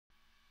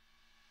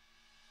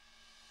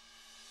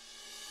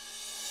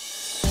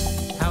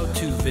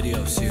how-to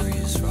video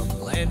series from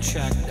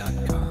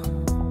landshack.com.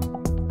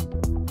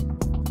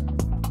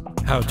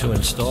 How to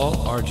install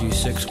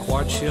RG6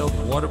 Quadshield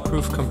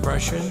waterproof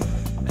compression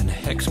and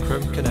hex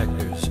crimp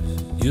connectors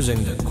using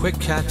the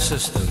QuickCat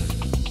system.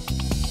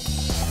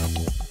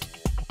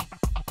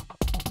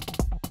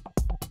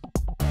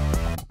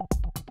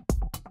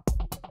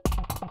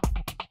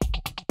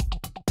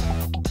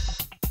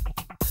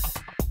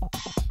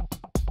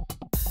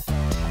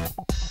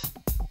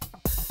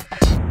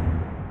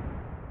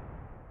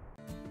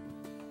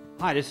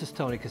 Hi, this is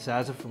Tony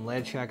Casazza from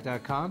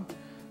landshack.com,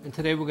 and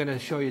today we're going to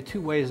show you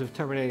two ways of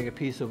terminating a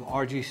piece of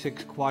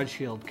RG6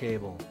 Quadshield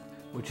cable,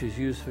 which is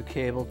used for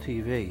cable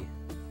TV.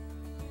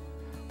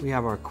 We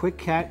have our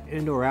QuickCat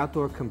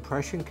indoor-outdoor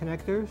compression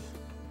connectors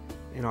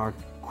and our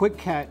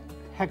QuickCat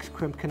hex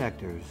crimp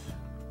connectors.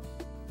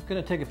 We're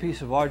going to take a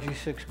piece of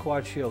RG6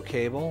 Quadshield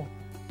cable.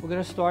 We're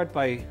going to start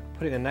by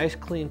putting a nice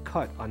clean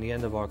cut on the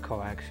end of our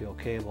coaxial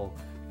cable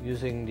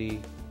using the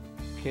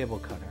cable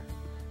cutter.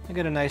 And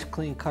get a nice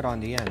clean cut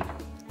on the end.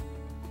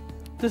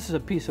 This is a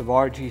piece of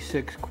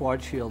RG6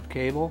 Quadshield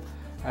cable.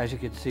 As you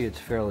can see, it's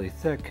fairly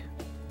thick.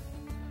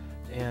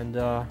 And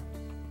we're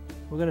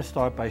going to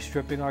start by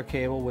stripping our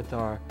cable with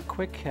our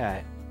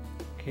QuickCat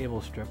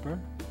cable stripper.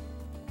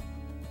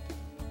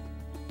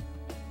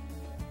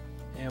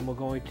 And we're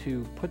going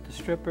to put the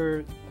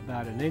stripper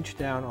about an inch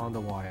down on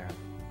the wire.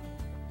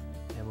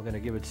 And we're going to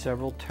give it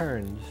several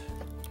turns.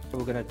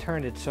 We're going to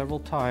turn it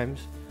several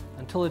times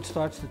until it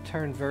starts to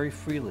turn very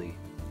freely.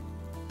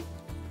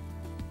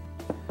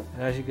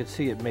 And as you can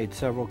see, it made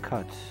several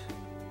cuts.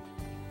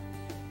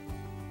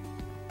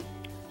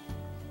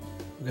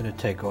 We're going to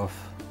take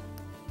off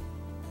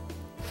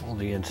all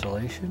the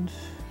insulations.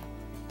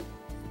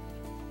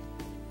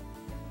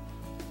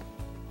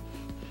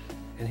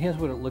 And here's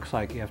what it looks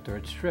like after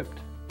it's stripped.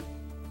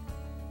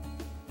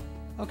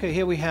 Okay,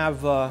 here we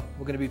have, we're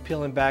going to be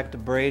peeling back the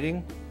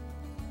braiding,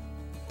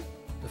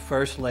 the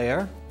first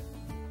layer.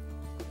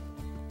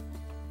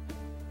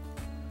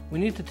 We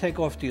need to take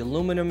off the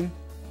aluminum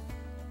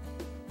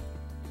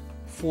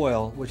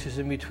foil, which is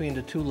in between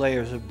the two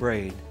layers of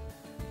braid.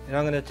 And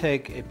I'm going to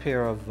take a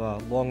pair of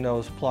long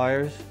nose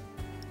pliers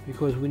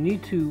because we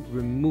need to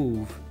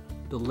remove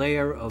the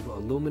layer of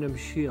aluminum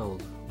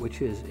shield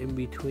which is in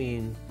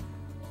between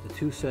the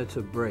two sets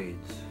of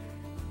braids,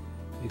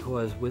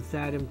 because with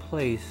that in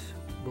place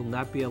we'll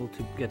not be able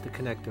to get the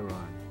connector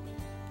on.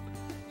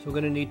 So we're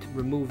going to need to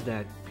remove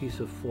that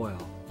piece of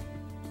foil.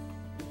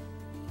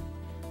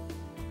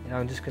 And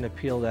I'm just going to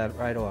peel that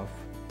right off.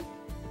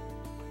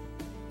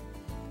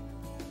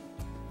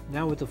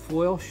 Now with the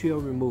foil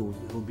shield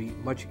removed, it will be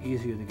much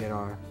easier to get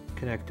our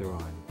connector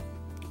on.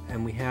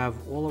 And we have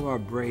all of our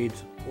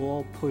braids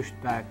all pushed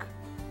back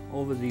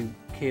over the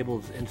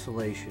cable's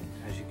insulation,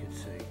 as you can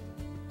see.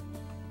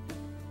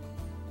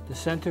 The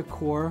center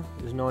core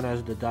is known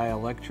as the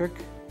dielectric.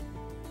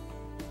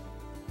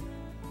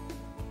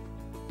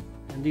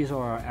 And these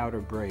are our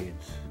outer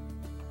braids.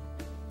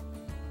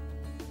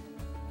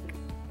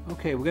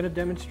 Okay, we're going to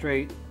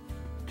demonstrate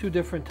two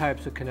different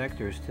types of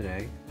connectors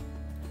today.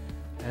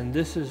 And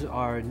this is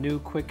our new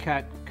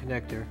QuickCat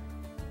connector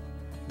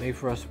made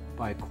for us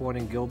by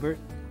Corning Gilbert.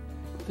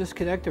 This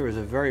connector is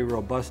a very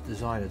robust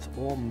design. It's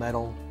all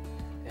metal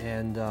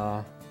and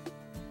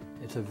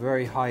it's a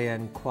very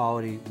high-end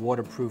quality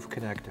waterproof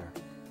connector.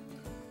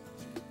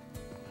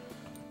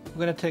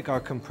 We're going to take our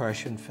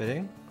compression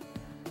fitting.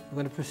 We're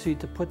going to proceed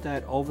to put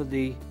that over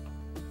the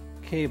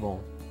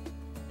cable.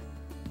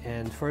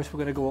 And first we're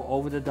going to go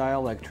over the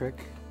dielectric.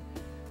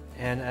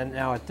 And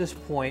now at this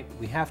point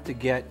we have to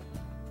get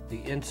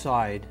the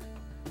inside,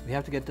 we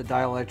have to get the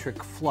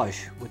dielectric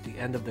flush with the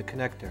end of the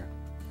connector.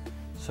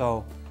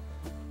 So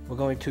we're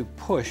going to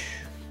push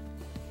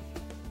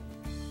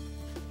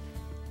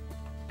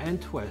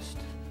and twist.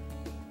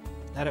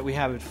 Now that we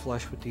have it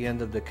flush with the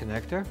end of the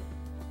connector,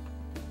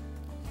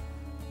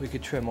 we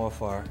could trim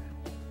off our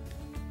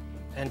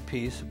end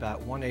piece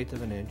about 1/8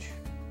 of an inch.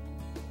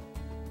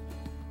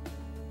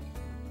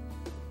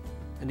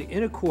 And the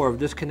inner core of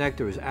this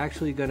connector is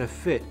actually going to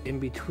fit in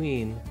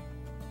between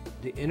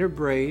the inner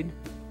braid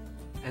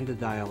and the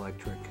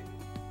dielectric.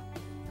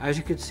 As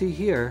you can see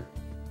here,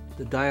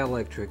 the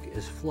dielectric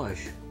is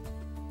flush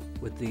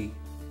with the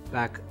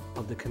back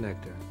of the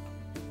connector.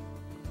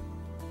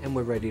 And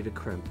we're ready to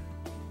crimp.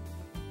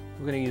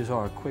 We're going to use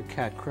our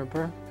QuickCat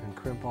crimper and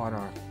crimp on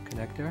our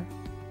connector.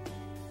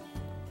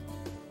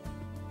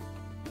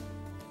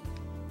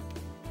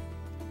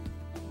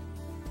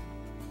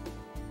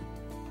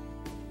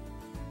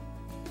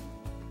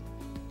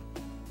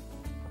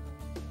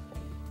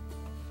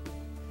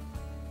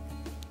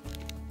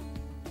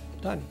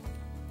 Done.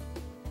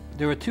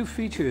 There are two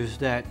features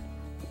that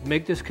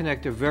make this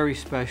connector very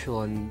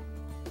special and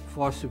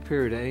far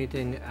superior to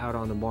anything out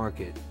on the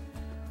market.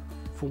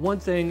 For one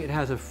thing, it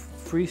has a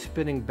free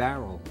spinning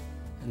barrel,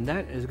 and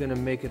that is going to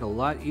make it a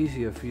lot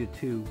easier for you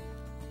to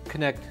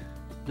connect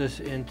this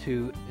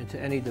into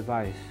any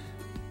device.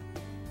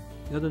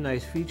 The other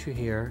nice feature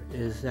here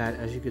is that,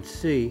 as you can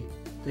see,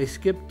 They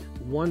skipped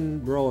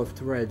one row of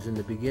threads in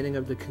the beginning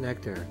of the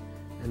connector,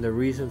 and the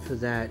reason for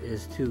that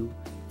is to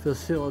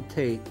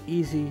facilitate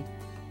easy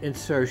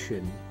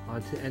insertion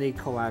onto any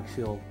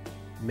coaxial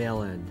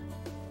male end.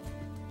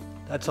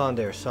 That's on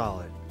there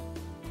solid.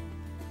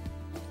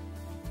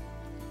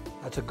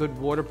 That's a good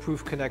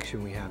waterproof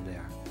connection we have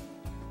there.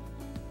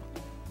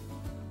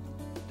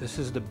 This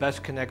is the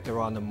best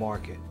connector on the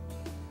market.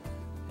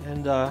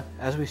 And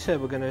as we said,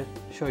 we're going to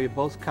show you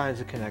both kinds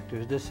of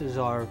connectors. This is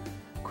our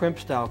Crimp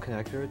style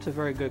connector. It's a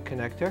very good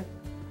connector.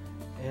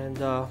 And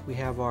we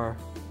have our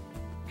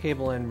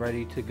cable end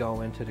ready to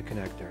go into the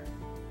connector.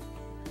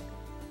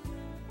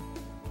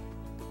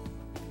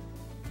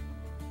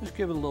 Just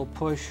give it a little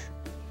push,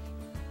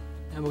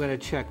 and we're going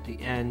to check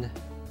the end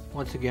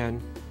once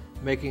again,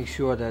 making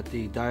sure that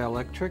the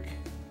dielectric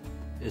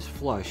is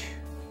flush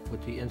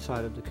with the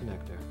inside of the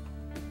connector.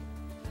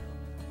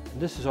 And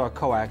this is our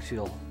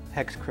coaxial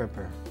hex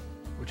crimper,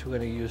 which we're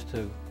going to use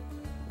to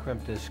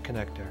crimp this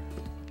connector.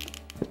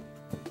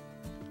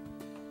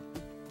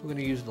 We're going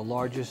to use the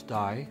largest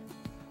die.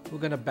 We're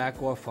going to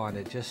back off on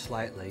it just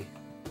slightly.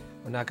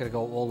 We're not going to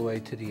go all the way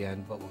to the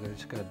end, but we're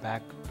just going to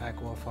back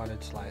off on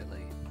it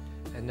slightly.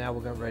 And now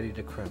we're ready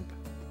to crimp.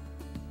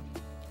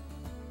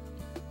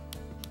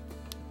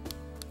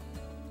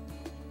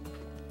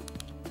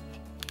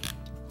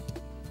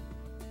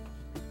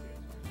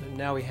 And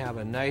now we have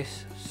a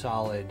nice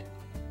solid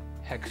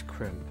hex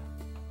crimp.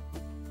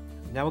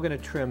 Now we're going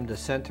to trim the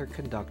center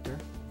conductor.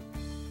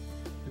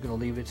 We're going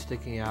to leave it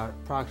sticking out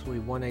approximately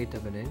 1/8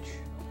 of an inch.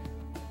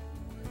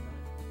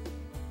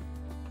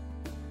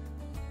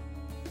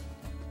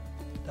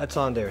 That's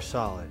on there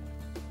solid.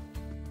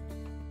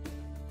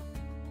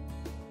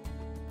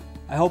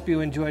 I hope you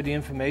enjoyed the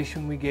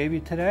information we gave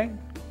you today.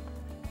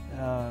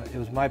 It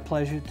was my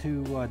pleasure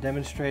to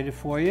demonstrate it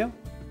for you.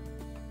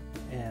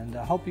 And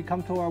I hope you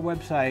come to our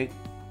website,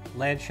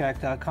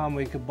 landshack.com,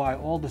 where you can buy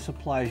all the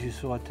supplies you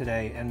saw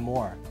today and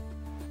more.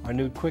 Our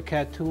new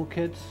QuickCat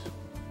toolkits,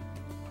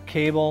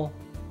 cable,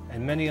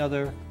 and many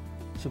other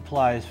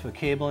supplies for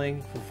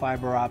cabling, for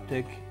fiber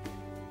optic,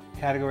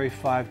 Category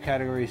 5,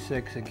 Category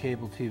 6, and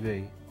cable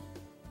TV.